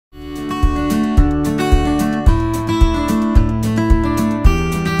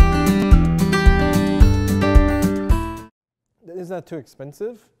not too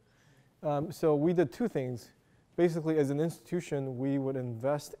expensive. So we did two things. Basically, as an institution, we would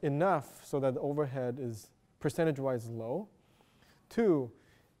invest enough so that the overhead is percentage-wise low. Two,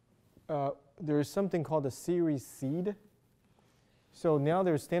 there is something called a series seed. So now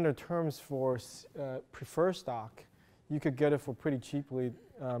there's standard terms for preferred stock. You could get it for pretty cheaply.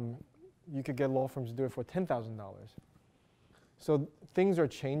 You could get law firms to do it for $10,000. So things are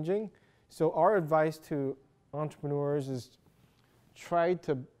changing. So our advice to entrepreneurs is try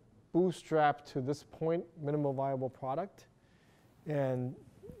to bootstrap to this point minimal viable product, and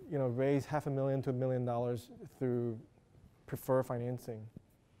raise $500,000 to $1 million through preferred financing.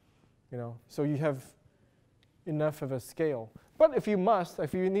 So you have enough of a scale. But if you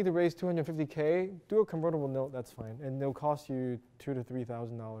need to raise $250K, do a convertible note. That's fine, and they'll cost you $2,000 to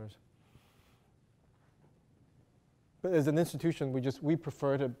 $3,000. But as an institution, we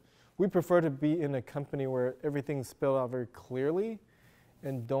prefer to be in a company where everything's spelled out very clearly,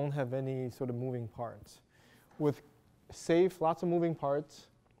 and don't have any sort of moving parts. With SAFE, lots of moving parts,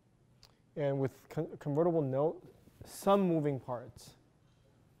 and with convertible note, some moving parts.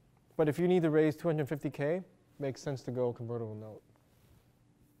 But if you need to raise $250K, makes sense to go convertible note.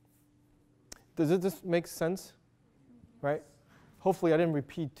 Does it just make sense? Right? Hopefully I didn't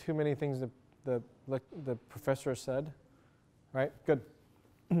repeat too many things that the professor said. Right? Good.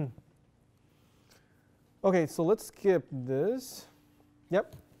 Okay, so let's skip this.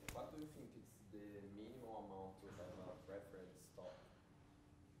 Yep. What do you think is the minimum amount to have a preference stock?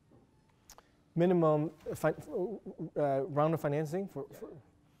 Minimum round of financing for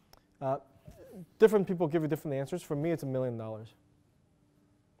different people give you different answers. For me, it's $1 million. Yep.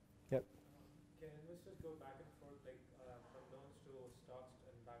 Can investors go back and forth, like from loans to stocks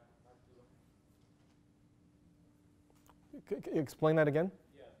and back to loans? Explain that again.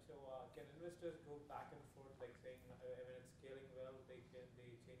 Yeah. So can investors go back and forth, like saying when it's scaling well, they change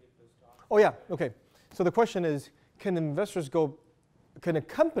it to stocks? Oh yeah. Okay. So the question is, can a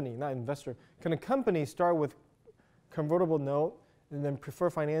company, not investor, can a company start with convertible note and then prefer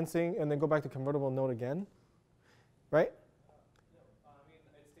financing and then go back to convertible note again? Right? No, I mean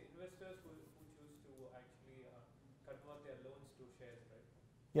it's the investors who choose to actually convert their loans to shares, right?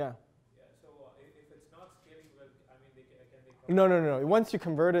 Yeah. Yeah. So if it's not scaling well, I mean can they? No. Once you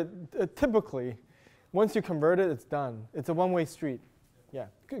convert it, typically, once you convert it, it's done. It's a one-way street. Yeah.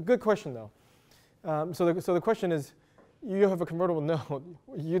 Good question though. So the question is, you have a convertible note.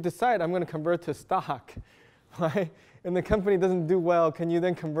 You decide I'm going to convert to stock, right? And the company doesn't do well. Can you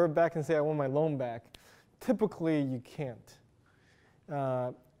then convert back and say I want my loan back? Typically, you can't.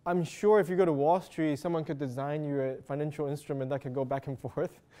 I'm sure if you go to Wall Street, someone could design you a financial instrument that could go back and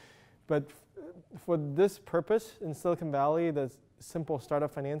forth. But for this purpose in Silicon Valley, the simple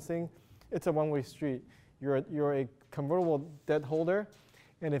startup financing, it's a one-way street. You're a convertible debt holder.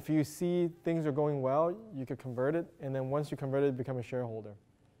 And if you see things are going well, you could convert it. And then once you convert it, become a shareholder.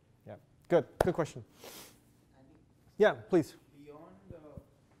 Yeah. Good question. Yeah, please. Beyond $1 million,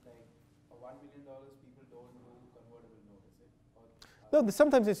 people don't do convertible note, is it? No,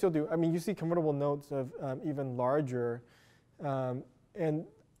 sometimes they still do. I mean, you see convertible notes of even larger, and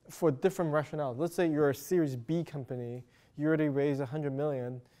for different rationales. Let's say you're a Series B company, you already raised $100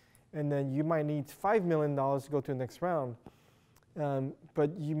 million, and then you might need $5 million to go to the next round.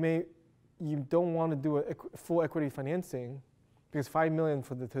 But you don't want to do a full equity financing because $5 million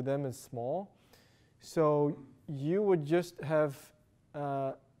to them is small. So you would just have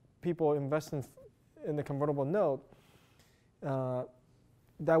people invest in the convertible note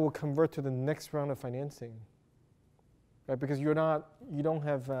that will convert to the next round of financing, right? Because you don't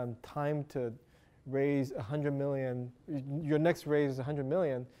have time to raise $100 million. Your next raise is $100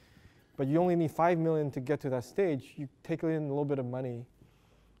 million. But you only need $5 million to get to that stage. You take in a little bit of money.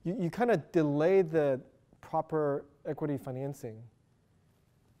 You kind of delay the proper equity financing.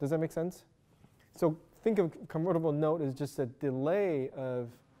 Does that make sense? So think of convertible note as just a delay of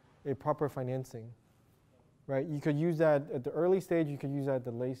a proper financing, right? You could use that at the early stage. You could use that at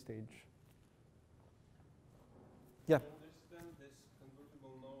the late stage. Yeah. I understand this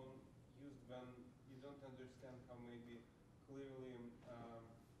convertible loan used when you don't understand how maybe clearly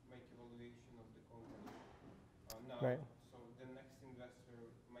make evaluation of the company. Now, right. So the next investor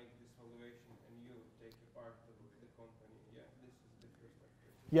make this valuation and you take a part of the company. Yeah, this is the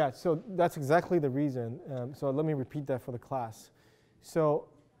perspective. Yeah, so that's exactly the reason. So let me repeat that for the class. So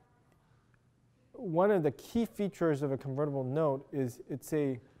one of the key features of a convertible note is it's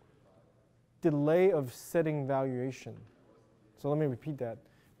a delay of setting valuation. So let me repeat that,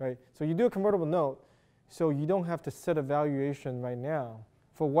 right? So you do a convertible note, so you don't have to set a valuation right now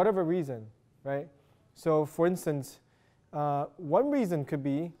for whatever reason, right? So for instance, One reason could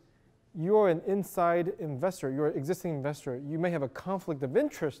be you're an inside investor, you're an existing investor. You may have a conflict of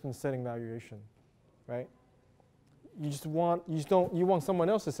interest in setting valuation, right? You want someone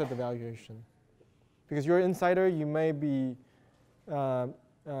else to set the valuation. Because you're an insider, you may be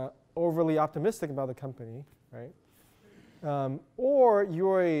overly optimistic about the company, right? Or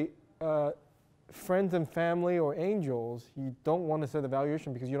you're a friends and family or angels, you don't want to set the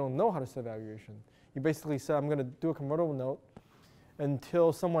valuation because you don't know how to set valuation. You basically say, I'm going to do a convertible note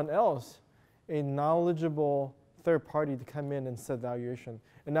until someone else, a knowledgeable third party, to come in and set valuation.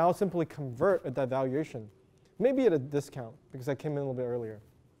 And I'll simply convert at that valuation, maybe at a discount because I came in a little bit earlier.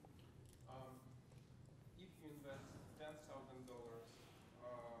 If you invest $10,000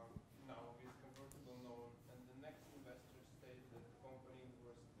 now with convertible note, and the next investor states that the company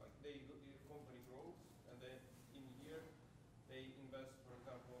was like the company grows, and then in a year they invest, for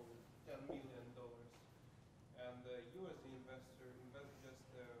example, $10 million, and you as the investor invest just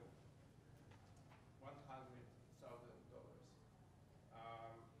 $100,000.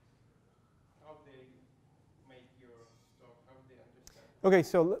 How they make your stock? How they understand? Okay,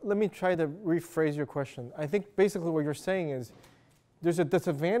 so let me try to rephrase your question. I think basically what you're saying is there's a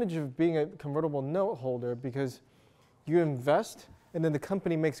disadvantage of being a convertible note holder because you invest and then the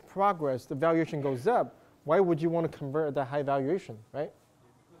company makes progress, the valuation goes up. Why would you want to convert at that high valuation, right?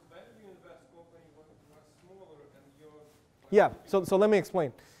 Because when you invest, company was smaller and you're... Yeah, so let me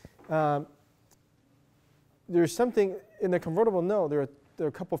explain. There's something in the convertible note, there are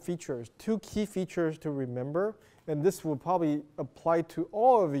a couple features, two key features to remember, and this will probably apply to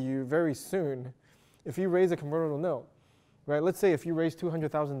all of you very soon if you raise a convertible note, right? Let's say if you raise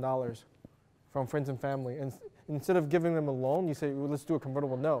 $200,000 from friends and family, and instead of giving them a loan, you say, well, let's do a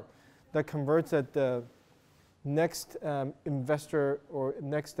convertible note. That converts at the next investor or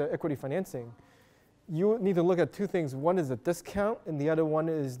next equity financing. You need to look at two things. One is the discount, and the other one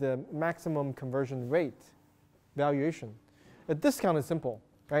is the maximum conversion rate, valuation. A discount is simple,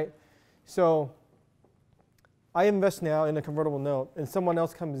 right? So I invest now in a convertible note, and someone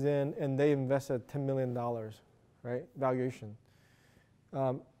else comes in and they invest at $10 million, right, valuation.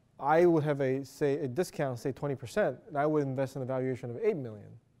 I would have a discount, say 20%, and I would invest in a valuation of $8 million.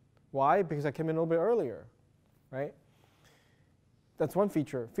 Why? Because I came in a little bit earlier, right? That's one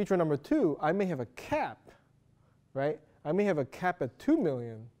feature. Feature number two, I may have a cap, right? I may have a cap at $2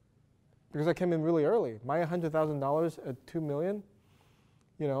 million because I came in really early. My $100,000 at $2 million,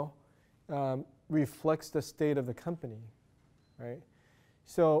 reflects the state of the company, right?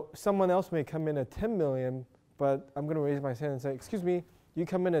 So someone else may come in at 10 million, but I'm going to raise my hand and say, excuse me, you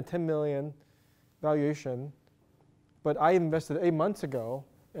come in at 10 million valuation, but I invested 8 months ago,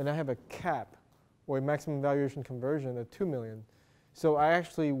 and I have a cap or a maximum valuation conversion at 2 million. So I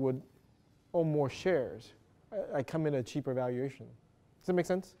actually would own more shares. I come in at a cheaper valuation. Does that make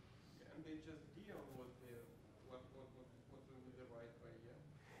sense? And they just deal with what would be the right way,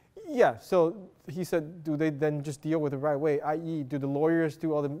 yeah? Yeah, so he said, do they then just deal with the right way? I.e., do the lawyers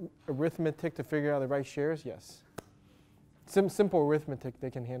do all the arithmetic to figure out the right shares? Yes. Simple arithmetic they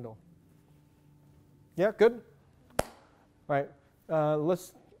can handle. Yeah, good? All right,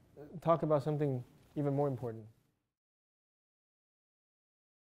 let's talk about something even more important.